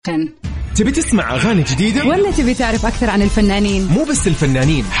تبي تسمع أغاني جديدة؟ ولا تبي تعرف أكثر عن الفنانين؟ مو بس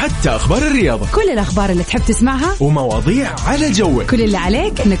الفنانين، حتى أخبار الرياضة، كل الأخبار اللي تحب تسمعها ومواضيع على جوك. كل اللي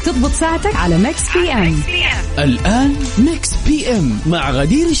عليك إنك تضبط ساعتك على ميكس بي ام. الآن ميكس بي ام مع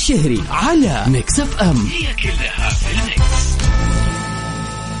غدير الشهري على ميكس اف ام. هي كلها في الميكس.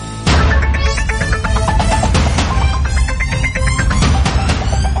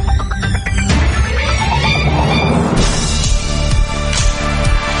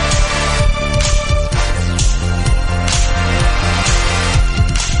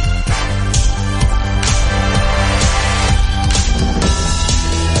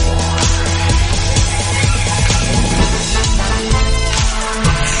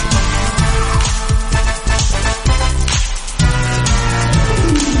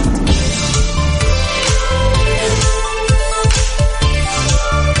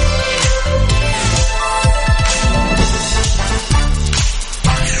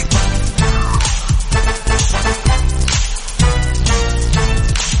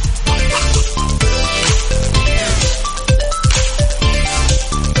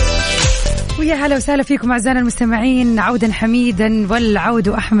 أهلا وسهلا فيكم أعزائنا المستمعين، عودا حميدا والعود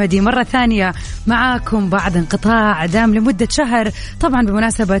أحمدي مرة ثانية معاكم بعد انقطاع دام لمدة شهر، طبعا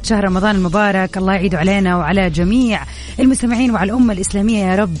بمناسبة شهر رمضان المبارك. الله يعيد علينا وعلى جميع المستمعين وعلى الأمة الإسلامية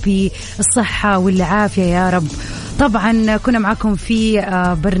يا ربي الصحة والعافية يا رب. طبعا كنا معاكم في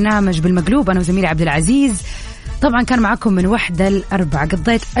برنامج بالمقلوب أنا وزميلي عبد العزيز، طبعا كان معكم من 1 ل 4.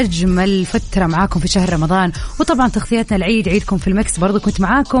 قضيت أجمل فترة معاكم في شهر رمضان، وطبعا تغطيتنا العيد عيدكم في المكس برضو كنت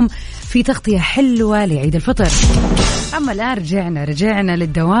معاكم في تغطية حلوة لعيد الفطر. أما الآن رجعنا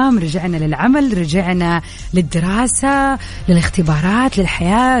للدوام، رجعنا للعمل، رجعنا للدراسة، للاختبارات،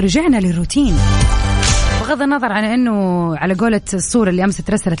 للحياة، رجعنا للروتين. بغض النظر عن أنه على قولة الصورة اللي أمس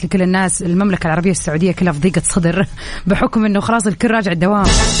ترسلت لكل الناس المملكة العربية السعودية كلها في ضيقة صدر بحكم أنه خلاص الكل راجع الدوام،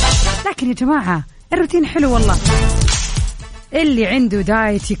 لكن يا جماعة الروتين حلو والله. اللي عنده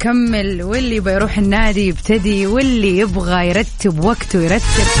دايت يكمل، واللي بيروح النادي يبتدي، واللي يبغى يرتب وقته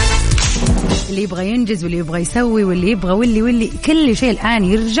يرتب، اللي يبغى ينجز، واللي يبغى يسوي، واللي يبغى واللي كل شيء الآن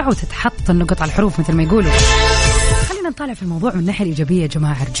يرجع وتتحط النقط على الحروف مثل ما يقولوا. خلينا نطالع في الموضوع من الناحية الإيجابية يا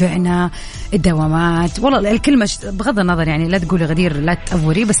جماعة. رجعنا الدوامات، والله الكلمة بغض النظر يعني لا تقولي غدير لا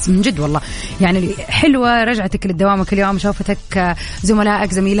تأفوري، بس من جد والله يعني حلوة رجعتك للدوام كل يوم، شوفتك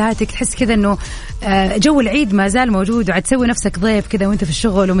زملائك زميلاتك، تحس كذا إنه جو العيد ما زال موجود، وعد تسوي نفسك ضيف كذا وانت في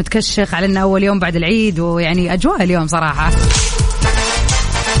الشغل ومتكشخ على إنه أول يوم بعد العيد، ويعني أجواء اليوم صراحة.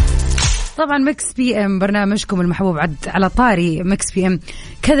 طبعا ميكس بي ام برنامجكم المحبوب، عد على طاري ميكس بي ام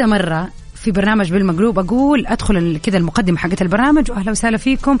كذا مرة في برنامج بالمقلوب أقول أدخل كذا المقدمة حقت البرنامج وأهلا وسهلا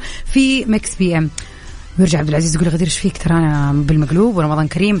فيكم في ميكس بي ام، ويرجع عبد العزيز يقول غدير ايش فيك، ترى أنا بالمقلوب ورمضان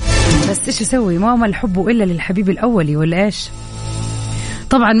كريم، بس إيش أسوي، ما الحب إلا للحبيب الأولي ولا إيش.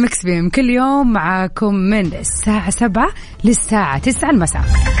 طبعا ميكس بي ام كل يوم معاكم من الساعة 7 للساعة 9 المساء،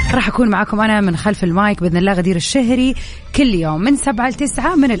 راح أكون معاكم أنا من خلف المايك بإذن الله غدير الشهري كل يوم من 7 ل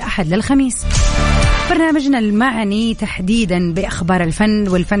 9 من الأحد للخميس. برنامجنا المعني تحديدا بأخبار الفن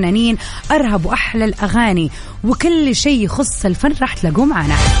والفنانين، أرهب وأحلى الأغاني، وكل شيء يخص الفن راح تلاقوه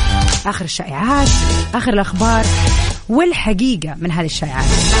معنا، آخر الشائعات، آخر الأخبار والحقيقة من هذه الشائعات،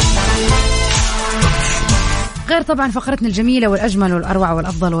 غير طبعا فقرتنا الجميلة والأجمل والأروع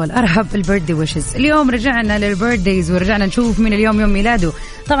والأفضل والأرهب البيرثدي ويشز. اليوم رجعنا للبيرثديز ورجعنا نشوف من اليوم يوم ميلاده.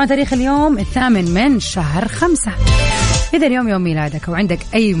 طبعا تاريخ اليوم 8 من شهر 5. إذا اليوم يوم ميلادك وعندك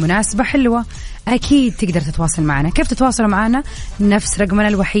أي مناسبة حلوة أكيد تقدر تتواصل معنا. كيف تتواصل معنا؟ نفس رقمنا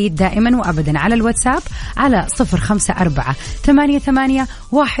الوحيد دائما وأبدا على الواتساب على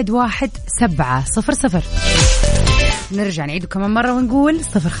 0548811700. نرجع نعيد كمان مرة ونقول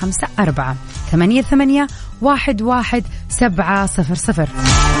 0548811700.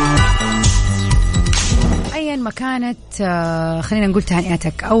 أيا ما كانت خلينا نقول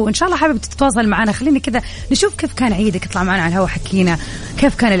تهنئتك، أو إن شاء الله حابب تتواصل معنا، خلينا كذا نشوف كيف كان عيدك، اطلع معنا على الهواء حكينا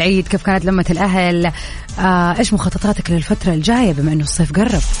كيف كان العيد، كيف كانت لمة الأهل، إيش مخططاتك للفترة الجاية بما أنه الصيف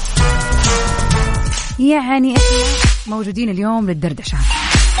قرب. يعني إحنا موجودين اليوم للدردشة،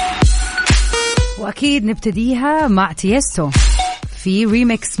 وأكيد نبتديها مع تيستو في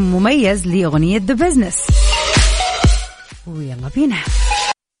ريميكس مميز لأغنية The Business. ويلا بينا.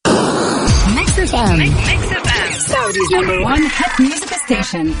 Mix FM Saudi's #1 hit music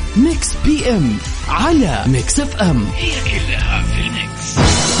station. Mix PM على Mix FM. هي كلها في الميكس.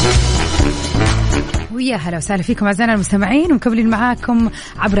 ويا هلا وسهلا فيكم أعزائنا المستمعين، ومكملين معاكم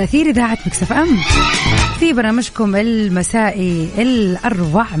عبر أثير إذاعة ميكس اف ام في برنامجكم المسائي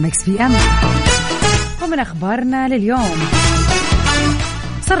الأروع ميكس بي ام. ومن أخبارنا لليوم،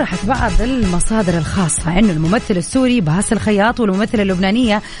 صرحت بعض المصادر الخاصة أنه الممثل السوري باسل الخياط والممثلة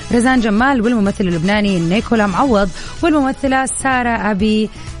اللبنانية رزان جمال والممثل اللبناني نيكولا معوض والممثلة سارة أبي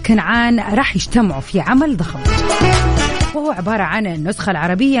كنعان راح يجتمعوا في عمل ضخم، وهو عبارة عن النسخة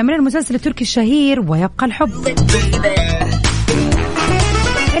العربية من المسلسل التركي الشهير ويبقى الحب،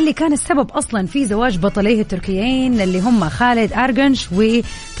 اللي كان السبب أصلا في زواج بطليه التركيين اللي هم خالد أرجنش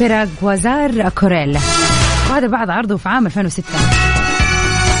وبيراغوازار كوريل، وهذا بعد عرضه في عام 2006.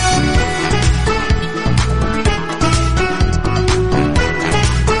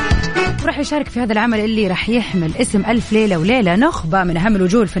 راح يشارك في هذا العمل اللي راح يحمل اسم ألف ليلة وليلة نخبة من أهم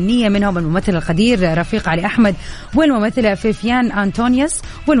الوجوه الفنية، منهم الممثل القدير رفيق علي أحمد والممثلة فيفيان أنطونيوس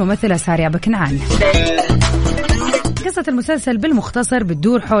والممثلة سارة بكنعان. قصة المسلسل بالمختصر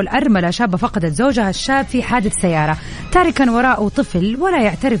بتدور حول أرملة شابة فقدت زوجها الشاب في حادث سيارة، تاركا وراءه طفل ولا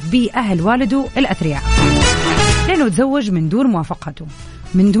يعترف به أهل والده الأثرياء لأنه تزوج من دون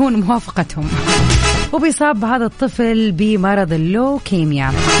موافقتهم، وبيصاب هذا الطفل بمرض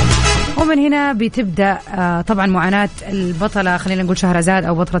اللوكيميا. ومن هنا بتبدأ طبعا معاناة البطلة، خلينا نقول شهرزاد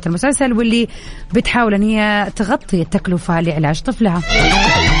أو بطلة المسلسل، واللي بتحاول أن هي تغطي التكلفة لعلاج طفلها.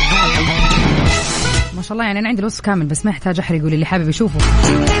 ما شاء الله، يعني أنا عندي الوصف كامل بس ما يحتاج أحرق اللي حابب يشوفه.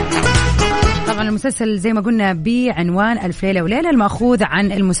 طبعا المسلسل زي ما قلنا بعنوان ألف ليلة وليلة، المأخوذ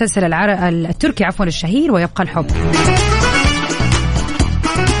عن المسلسل التركي الشهير ويبقى الحب.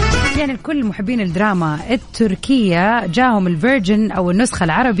 يعني الكل محبين الدراما التركية جاهم الفيرجن أو النسخة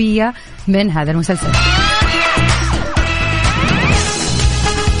العربية من هذا المسلسل.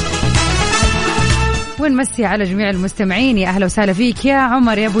 ونمسي على جميع المستمعين، يا أهلا وسهلا فيك يا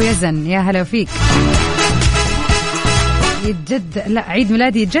عمر يا أبو يزن، يا هلا فيك. عيد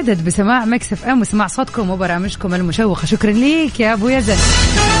ميلادي يتجدد بسماع ميكس اف ام وسماع صوتكم وبرامجكم المشوقة. شكرا ليك يا أبو يزن.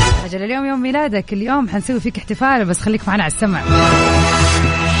 أجل اليوم يوم ميلادك، اليوم حنسوي فيك احتفال، بس خليك معنا على السمع.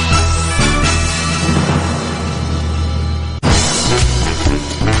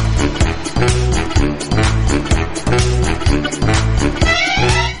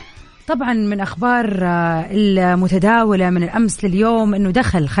 طبعا من أخبار المتداولة من الأمس لليوم أنه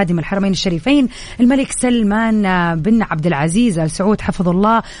دخل خادم الحرمين الشريفين الملك سلمان بن عبد العزيز آل سعود حفظه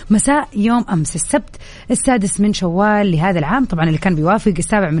الله مساء يوم أمس السبت 6 من شوال لهذا العام، طبعا اللي كان بيوافق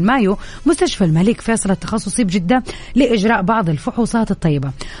 7 من مايو، مستشفى الملك فيصل التخصصي بجدة لإجراء بعض الفحوصات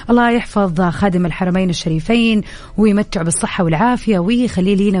الطيبة. الله يحفظ خادم الحرمين الشريفين ويمتع بالصحة والعافية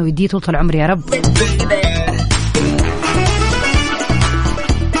ويخليه لينا ويديه طول العمر يا رب.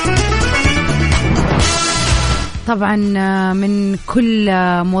 طبعا من كل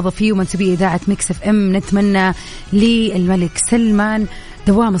موظفي ومنسوبي إذاعة ميكس اف ام نتمنى للملك سلمان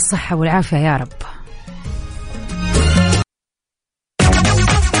دوام الصحة والعافية يا رب.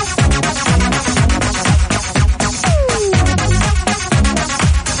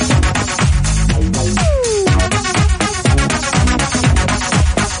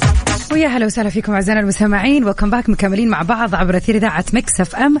 ويا هلا وسهلا فيكم أعزائنا المستمعين، وكم باك مكملين مع بعض عبر أثير إذاعة ميكس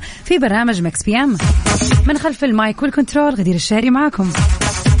اف ام في برنامج ميكس بي ام. من خلف المايك والكنترول غدير الشهري معاكم.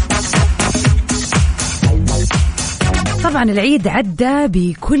 طبعا العيد عدى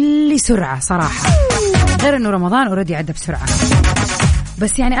بكل سرعة صراحة، غير أنه رمضان أوريدي عدى بسرعة،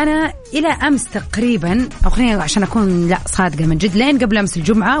 بس يعني أنا إلى أمس تقريبا، أو خلينا عشان أكون صادقة من جد، لين قبل أمس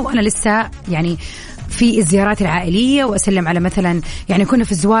الجمعة وأنا لسه يعني في الزيارات العائلية وأسلم على مثلا، يعني كنا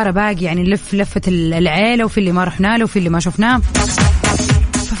في الزوارة باقي يعني نلف لفة العيلة، وفي اللي ما رحنا له وفي اللي ما شفناه.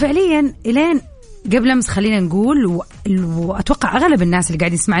 ففعليا إلين قبل أمس خلينا نقول، وأتوقع أغلب الناس اللي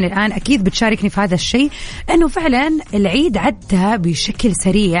قاعدين يسمعني الآن أكيد بتشاركني في هذا الشيء، أنه فعلا العيد عدى بشكل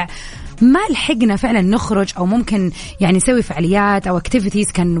سريع، ما لحقنا فعلا نخرج أو ممكن يعني نسوي فعاليات أو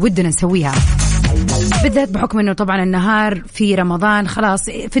اكتيفيتيز كان ودنا نسويها، بالذات بحكم أنه طبعا النهار في رمضان خلاص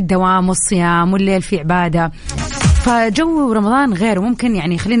في الدوام والصيام والليل في عبادة، فجو رمضان غير، وممكن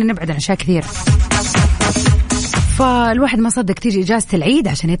يعني خلينا نبعد عن أشياء كثير. فالواحد ما صدق تيجي إجازة العيد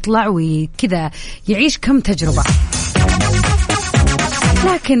عشان يطلع وكذا يعيش كم تجربة.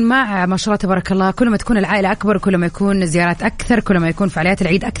 لكن مع ما شاء الله تبارك الله، كل ما تكون العائلة أكبر، كل ما يكون زيارات أكثر، كل ما يكون فعاليات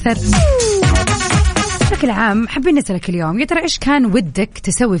العيد أكثر. بشكل عام حابين نسألك اليوم، يا ترى إيش كان ودك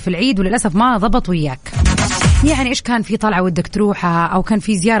تسوي في العيد وللأسف ما ضبط وياك؟ يعني إيش كان في طلعة ودك تروحها، أو كان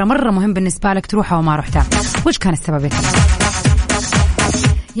في زيارة مرة مهم بالنسبة لك تروحها وما رحتها، وإيش كان السبب؟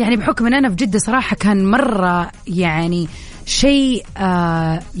 يعني بحكم أن أنا في جدة صراحة كان مرة يعني شيء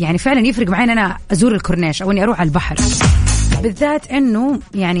يعني فعلا يفرق معي أن أنا أزور الكورنيش أو أني أروح على البحر، بالذات أنه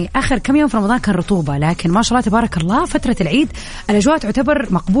يعني آخر كم يوم في رمضان كان رطوبة، لكن ما شاء الله تبارك الله فترة العيد الأجواء تعتبر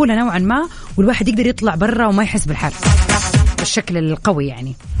مقبولة نوعا ما، والواحد يقدر يطلع برا وما يحس بالحر بالشكل القوي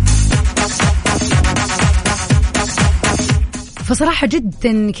يعني. فصراحة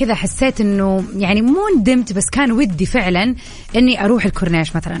جدا كذا حسيت إنه يعني مو ندمت، بس كان ودي فعلا إني أروح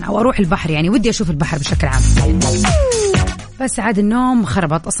الكورنيش مثلا أو أروح البحر، يعني ودي أشوف البحر بشكل عام. بس عاد النوم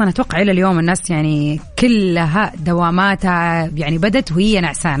خربط أصلا. أتوقع إلى اليوم الناس يعني كلها دواماتها يعني بدت وهي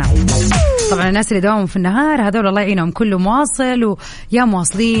نعسانة. طبعا الناس اللي دوامهم في النهار هذول الله يعينهم، كله مواصل ويا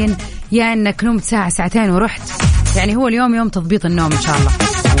مواصلين يا إنك نمت ساعة ساعتين ورحت. يعني هو اليوم يوم تضبيط النوم إن شاء الله.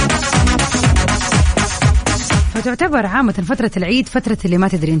 فتعتبر عامة فترة العيد فترة اللي ما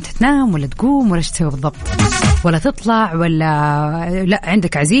تدري أنت تنام ولا تقوم ولا إيش تسوي بالضبط، ولا تطلع ولا لا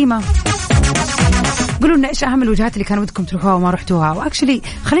عندك عزيمة. قولوا لنا إيش أهم الوجهات اللي كانوا بدكم تروحوها وما رحتوها، وأكشلي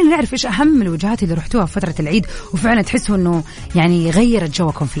خلينا نعرف إيش أهم الوجهات اللي رحتوها في فترة العيد وفعلا تحسوا إنه يعني غيرت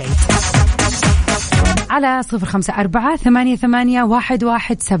جوكم في العيد. على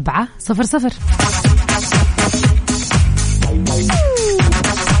 0548811700.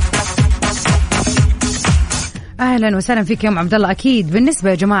 اهلا وسهلا فيك يوم عبد الله. اكيد بالنسبه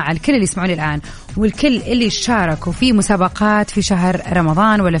يا جماعه الكل اللي يسمعوني الان والكل اللي شاركوا في مسابقات في شهر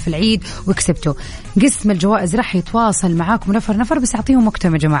رمضان ولا في العيد وكسبتوا، قسم الجوائز راح يتواصل معاكم نفر نفر، بس اعطيهم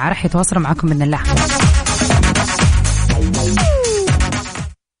وقتهم يا جماعه، راح يتواصلوا معاكم باذن الله.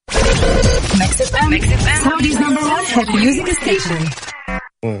 Saudi's number one hit music station.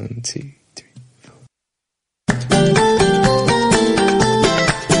 1, 2, 3.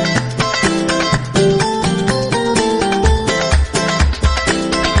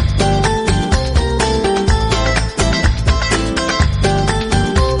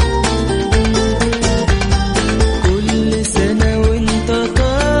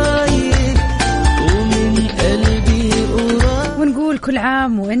 كل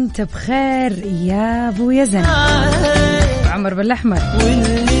عام وانت بخير يا ابو يزن عمر بالاحمر.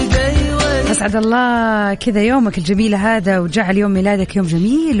 اسعد الله كذا يومك الجميل هذا، وجعل يوم ميلادك يوم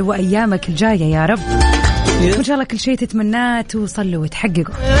جميل وايامك الجايه يا رب، وان شاء الله كل شيء تتمناه توصل له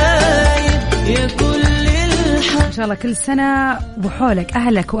وتحققه ان شاء الله. كل سنه وحولك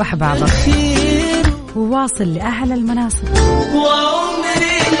اهلك واحبابك، وواصل لاهل المناصب.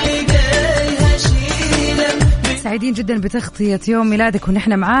 سعيدين جدا بتغطية يوم ميلادك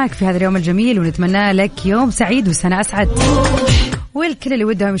ونحن معاك في هذا اليوم الجميل، ونتمنى لك يوم سعيد وسنة أسعد. والكل اللي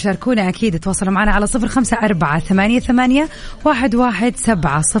ودهم يشاركونا أكيد تواصلوا معنا على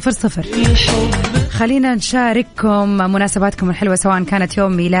 0548811700. خلينا نشارككم مناسباتكم الحلوة، سواء كانت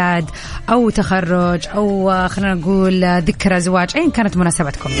يوم ميلاد أو تخرج أو خلينا نقول ذكرى زواج، أين كانت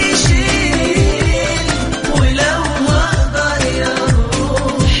مناسبتكم.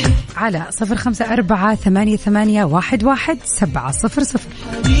 على 0548811700.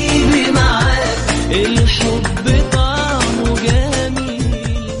 حبيبي معاك الحب طعمه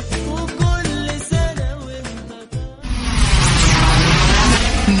جميل وكل سنة وانت.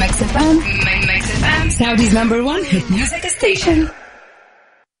 Mix FM, Saudi's number one hit music station.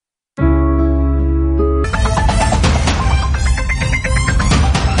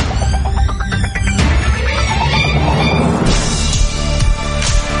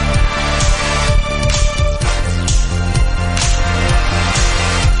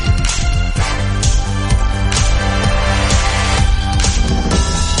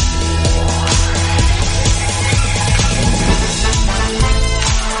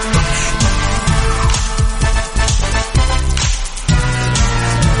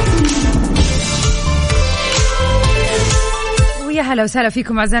 هلا وسهلا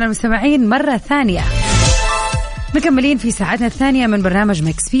فيكم أعزائنا المستمعين مرة ثانية، مكملين في ساعتنا الثانية من برنامج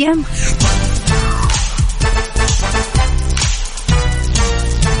ميكس بي ام.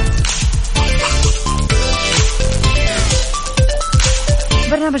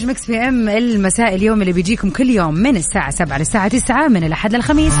 برنامج ميكس بي ام المساء اليوم اللي بيجيكم كل يوم من الساعة 7 للساعة 9 من الأحد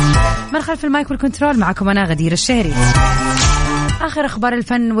للخميس، من خلف المايك والكنترول معكم أنا غدير الشهري. آخر أخبار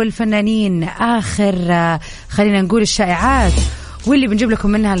الفن والفنانين، آخر خلينا نقول الشائعات، واللي بنجيب لكم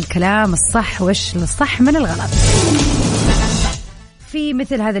منها الكلام الصح وإيش الصح من الغلط. في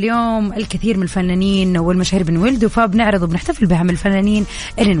مثل هذا اليوم الكثير من الفنانين والمشاهير بنولدوا، فبنعرض وبنحتفل بهم الفنانين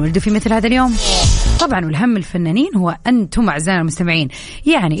اللي انولدوا في مثل هذا اليوم. طبعا والهم الفنانين هو أنتم أعزائنا المستمعين.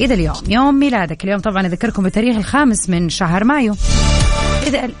 يعني إذا اليوم يوم ميلادك، اليوم طبعا أذكركم بتاريخ 5 من شهر مايو،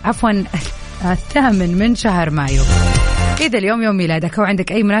 إذا عفوا 8 من شهر مايو. إذا اليوم يوم ميلادك أو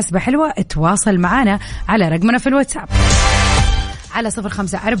عندك أي مناسبة حلوة، اتواصل معنا على رقمنا في الواتساب على 0548811700.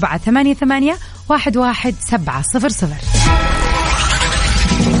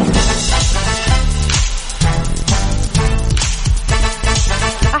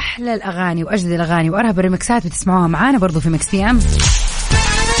 أحلى الأغاني وأجدد الأغاني وأرهب الريمكسات بتسمعوها معانا برضو في ميكس بي ام.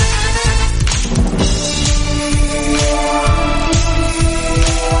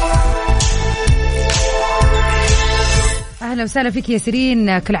 أهلا أهلا وسهلا فيك يا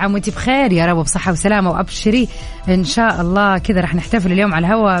سيرين، كل عام وانت بخير يا رب بصحة وسلامة وأبشري إن شاء الله. كذا رح نحتفل اليوم على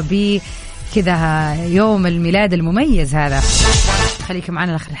الهواء بكذا يوم الميلاد المميز هذا. خليكم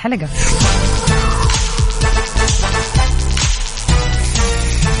معنا لآخر الحلقة.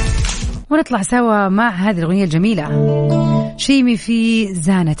 ونطلع سوا مع هذه الأغنية الجميلة شيمي في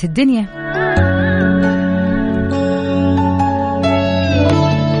زانة الدنيا.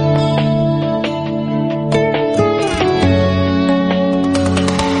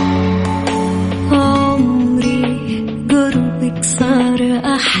 عمري قربك صار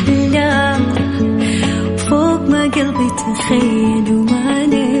أحلى فوق ما قلبي تخيل وما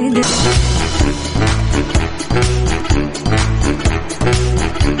ندري.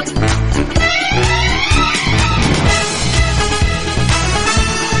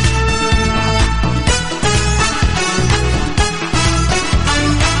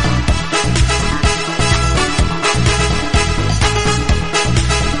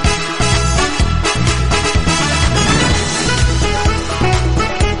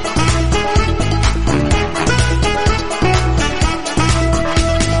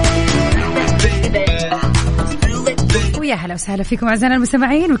 يا هلا وسهلا فيكم أعزائنا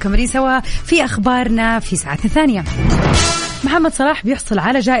المستمعين، وكملين سوا في أخبارنا في ساعتنا الثانية. محمد صلاح بيحصل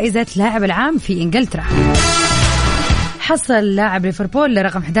على جائزة لاعب العام في إنجلترا. حصل لاعب ليفربول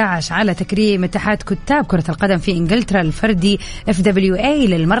لرقم 11 على تكريم اتحاد كتاب كرة القدم في إنجلترا الفردي FWA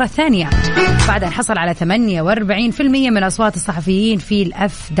للمرة الثانية، بعد أن حصل على 48% من أصوات الصحفيين في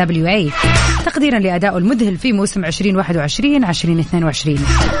FWA تقديرا لأدائه المذهل في موسم 2021-2022.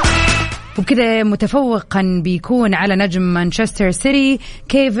 وبكذا متفوقا بيكون على نجم مانشستر سيتي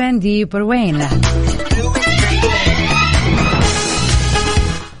كيفن دي بروين،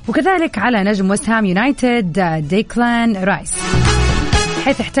 وكذلك على نجم ويست هام يونايتد ديكلان رايس،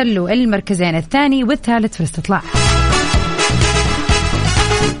 حيث احتلوا المركزين الثاني والثالث في الاستطلاع.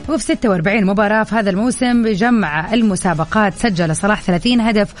 وفي 46 مباراة في هذا الموسم بجمع المسابقات سجل صلاح 30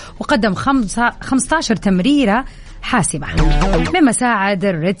 هدف وقدم 15 تمريرة حاسمة، مما ساعد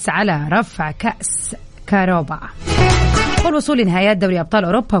الريدز على رفع كأس كاروبا والوصول لنهايات دوري أبطال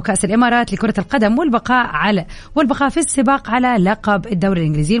أوروبا وكأس الإمارات لكرة القدم والبقاء في السباق على لقب الدوري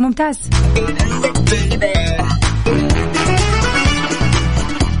الإنجليزي الممتاز.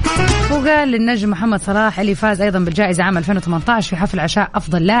 وقال النجم محمد صلاح اللي فاز أيضا بالجائزة عام 2018 في حفل عشاء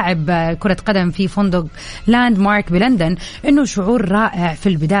أفضل لاعب كرة قدم في فندق لاند مارك بلندن إنه شعور رائع في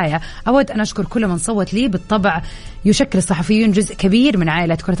البداية. أود أن أشكر كل من صوت لي. بالطبع يشكل الصحفيون جزء كبير من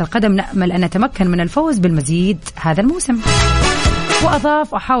عائلة كرة القدم، نأمل أن نتمكن من الفوز بالمزيد هذا الموسم.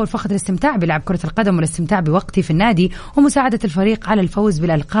 وأضاف: أحاول فقط الاستمتاع بلعب كرة القدم والاستمتاع بوقتي في النادي ومساعدة الفريق على الفوز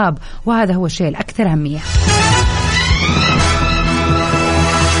بالألقاب، وهذا هو الشيء الأكثر أهمية.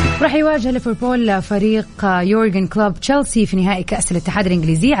 راح يواجه ليفربول فريق يورغن كلوب تشيلسي في نهائي كأس الاتحاد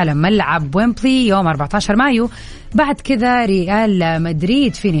الإنجليزي على ملعب ويمبلي يوم 14 مايو. بعد كذا ريال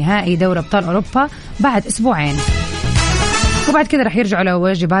مدريد في نهائي دوري أبطال أوروبا بعد أسبوعين. وبعد كذا راح يرجعوا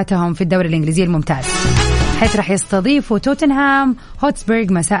لواجباتهم في الدوري الإنجليزي الممتاز، حيث راح يستضيفوا توتنهام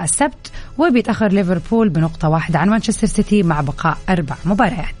هوتسبيرغ مساء السبت. وبيتأخر ليفربول بنقطة واحدة عن مانشستر سيتي مع بقاء 4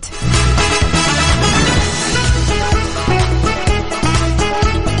 مباريات.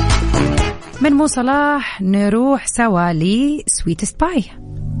 من مو صلاح نروح سوا لسويتست باي.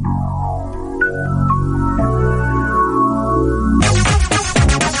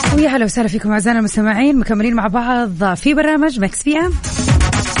 ويا هلا وسهلا فيكم أعزائنا المستمعين، مكملين مع بعض في برنامج مكس بي ام.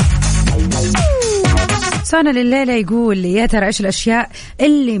 سؤالنا لليلة يقول: يا ترى إيش الأشياء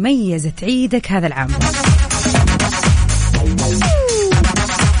اللي ميزت عيدك هذا العام؟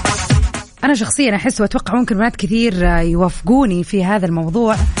 أنا شخصيا أحس وأتوقع ممكن بنات كثير يوافقوني في هذا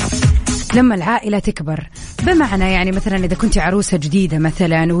الموضوع. لما العائلة تكبر، بمعنى يعني مثلا إذا كنت عروسة جديدة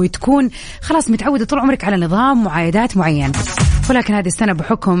مثلا وتكون خلاص متعودة طول عمرك على نظام معايدات معين، ولكن هذه السنة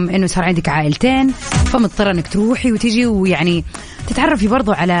بحكم إنه صار عندك عائلتين فمضطرة إنك تروحي وتيجي ويعني تتعرفي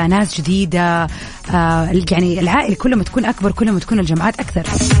برضو على ناس جديدة. يعني العائلة كل ما تكون أكبر كل ما تكون الجماعات أكثر.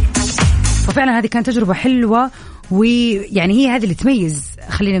 ففعلا هذه كانت تجربة حلوة، ويعني هي هذه اللي تميز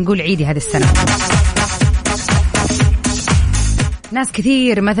خلينا نقول عيدي هذه السنة. ناس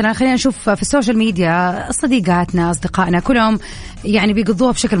كثير مثلا خلينا نشوف في السوشيال ميديا صديقاتنا أصدقائنا كلهم يعني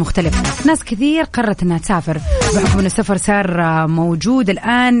بيقضوها بشكل مختلف. ناس كثير قررت أنها تسافر بحكم أن السفر صار موجود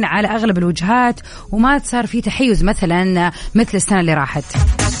الآن على أغلب الوجهات، وما صار فيه تحيز مثلا مثل السنة اللي راحت.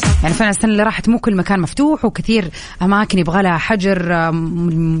 يعني فعلا السنة اللي راحت مو كل مكان مفتوح، وكثير أماكن يبغى لها حجر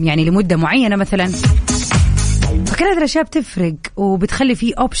يعني لمدة معينة مثلا. فكل هذه الأشياء بتفرق وبتخلي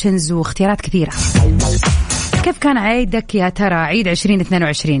فيه أوبشنز واختيارات كثيرة. كيف كان عيدك يا ترى عيد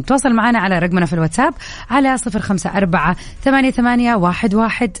 2022؟ تواصل معنا على رقمنا في الواتساب على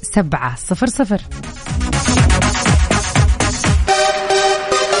 0548811700.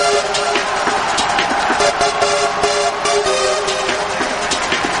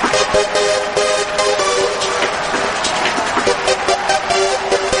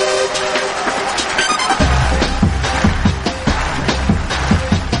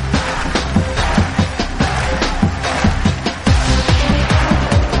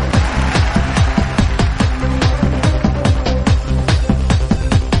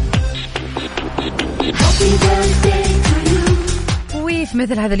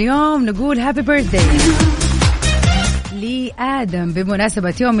 مثل هذا اليوم نقول هابي بيرثداي لآدم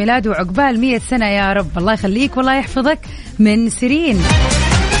بمناسبة يوم ميلاده وعقبال 100 سنة يا رب. الله يخليك والله يحفظك من سيرين،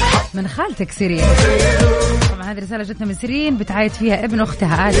 من خالتك سيرين. طبعا هذه رسالة جتنا من سيرين بتعايد فيها ابن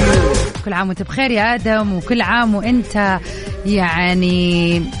أختها آدم. كل عام وانت بخير يا آدم، وكل عام وانت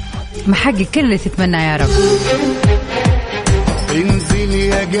يعني محقق كل اللي تتمنى يا رب. انزل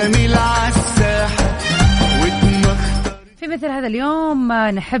يا جميل عالساحة. في مثل هذا اليوم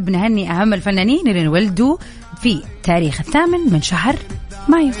نحب نهني أهم الفنانين اللي انولدوا في تاريخ 8 من شهر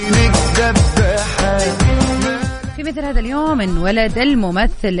مايو. في مثل هذا اليوم انولد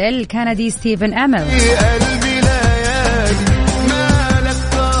الممثل الكندي ستيفن أمل.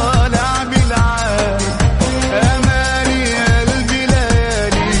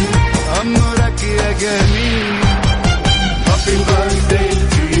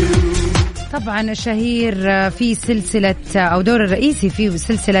 طبعا الشهير في سلسلة أو دور الرئيسي في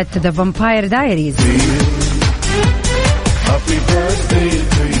سلسلة The Vampire Diaries.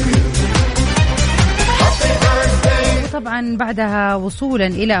 طبعا بعدها وصولا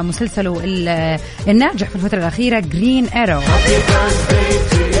إلى مسلسله الناجح في الفترة الأخيرة جرين أيرو،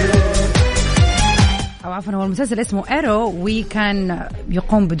 أو عفوا هو المسلسل اسمه أيرو وكان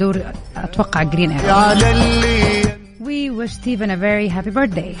يقوم بدور أتوقع جرين أيرو. We wish Stephen a very happy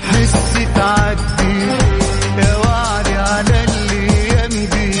birthday. حسي تعدي يا وعدي على اللي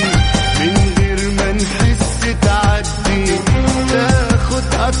يمضي من غير ما نحس تعدي تاخد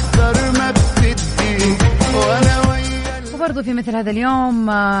أكتر ما بتدي وأنا ويا. وبرضو في مثل هذا اليوم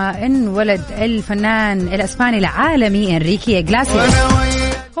انولد الفنان الأسباني العالمي إنريكي إغلاسياس.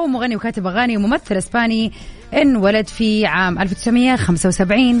 هو مغني وكاتب أغاني وممثل إسباني، انولد في عام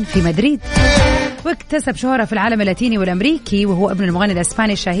 1975 في مدريد، واكتسب شهرة في العالم اللاتيني والأمريكي وهو ابن المغني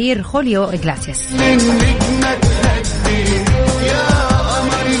الإسباني الشهير خوليو إغلاسياس.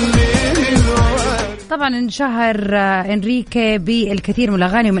 طبعا انشهر إنريكي بالكثير من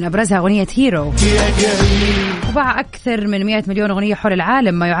الأغاني ومن أبرزها أغنية هيرو، وباع أكثر من 100 مليون أغنية حول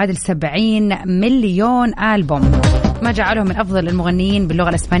العالم، ما يعادل 70 مليون ألبوم، ما جعله من أفضل المغنيين باللغة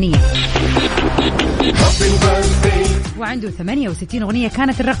الإسبانية. وعنده 68 أغنية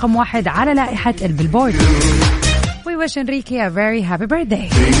كانت الرقم 1 على لائحة البيلبورد. We wish Enrique a very happy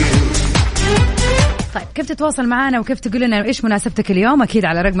birthday. طيب كيف تتواصل معنا وكيف تقول لنا إيش مناسبتك اليوم؟ أكيد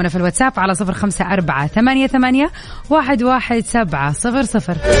على رقمنا في الواتساب على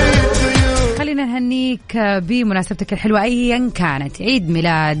 0548811700. خلينا نهنيك بمناسبتك الحلوة أيا كانت، عيد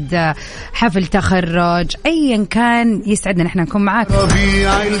ميلاد، حفل تخرج، أيا كان يسعدنا نحن نكون معاك.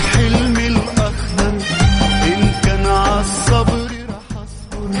 ربيع الحلم الأخضر إن كان عالصبر رح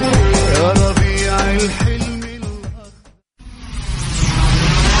أصبر يا ربيع الحلم الأخضر.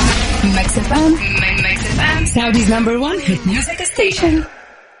 Mix FM, Saudi's #1 hit music station.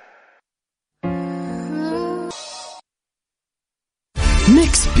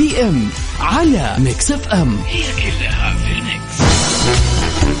 ميكس بي ام على ميكس اف ام، هي كلها في الميكس.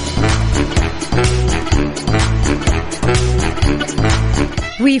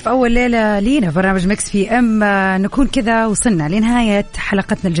 وفي أول ليلة لينا برنامج ميكس بي ام نكون كذا وصلنا لنهاية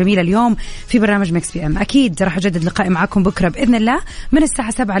حلقتنا الجميلة اليوم في برنامج ميكس بي ام. أكيد راح أجدد لقائي معكم بكرة بإذن الله من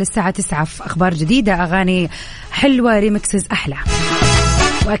الساعة 7 للساعة 9 في أخبار جديدة، أغاني حلوة، ريمكسز أحلى.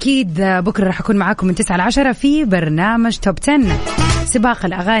 وأكيد بكرة راح أكون معكم من 9 ل 10 في برنامج توب 10، سباق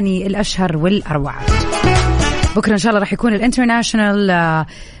الأغاني الأشهر والأروع. بكرة إن شاء الله راح يكون الانترناشنال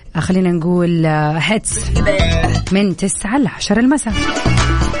خلينا نقول هيتس من 9 ل 10 المساء.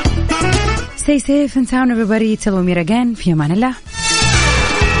 Stay safe and sound everybody till we meet again. في أمان الله.